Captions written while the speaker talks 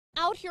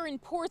Out here in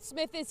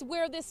Portsmouth is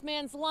where this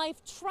man's life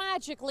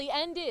tragically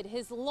ended.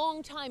 His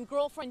longtime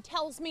girlfriend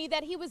tells me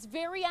that he was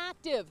very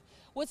active,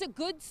 was a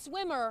good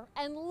swimmer,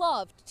 and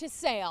loved to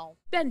sail.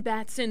 Delma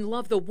Batson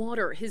loved the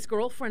water. His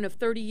girlfriend of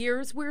 30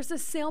 years wears a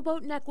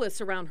sailboat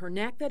necklace around her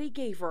neck that he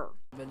gave her.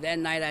 But that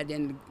night I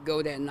didn't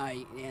go that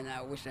night, and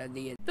I wish I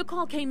did. The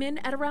call came in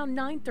at around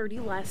 9:30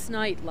 last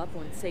night. Loved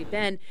ones say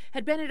Ben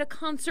had been at a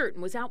concert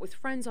and was out with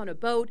friends on a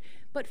boat,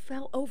 but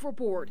fell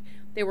overboard.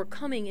 They were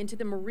coming into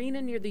the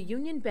marina near the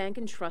Union Bank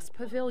and Trust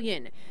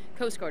Pavilion.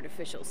 Coast Guard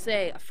officials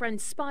say a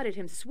friend spotted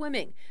him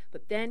swimming,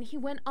 but then he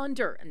went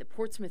under, and the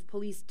Portsmouth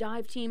police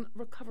dive team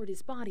recovered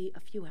his body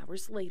a few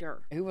hours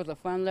later. He was a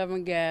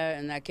fun-loving guy,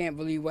 and I can't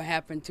believe what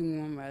happened to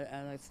him.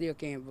 I still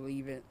can't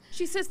believe it.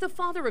 She says the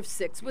father of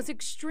 6 was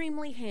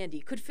extremely handy,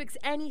 could fix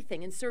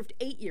anything, and served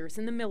 8 years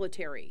in the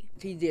military.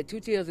 He did 2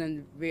 tours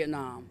in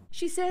Vietnam.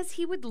 She says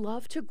he would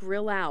love to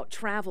grill out,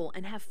 travel,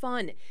 and have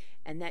fun,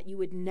 and that you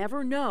would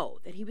never know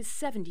that he was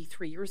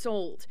 73 years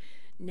old.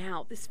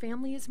 Now this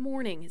family is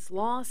mourning his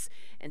loss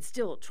and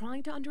still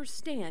trying to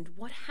understand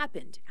what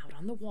happened out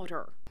on the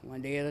water.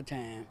 One day at a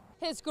time.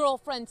 His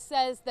girlfriend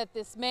says that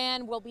this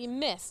man will be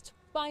missed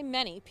by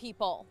many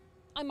people.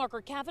 I'm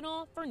Margaret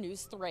Kavanaugh for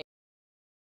News 3.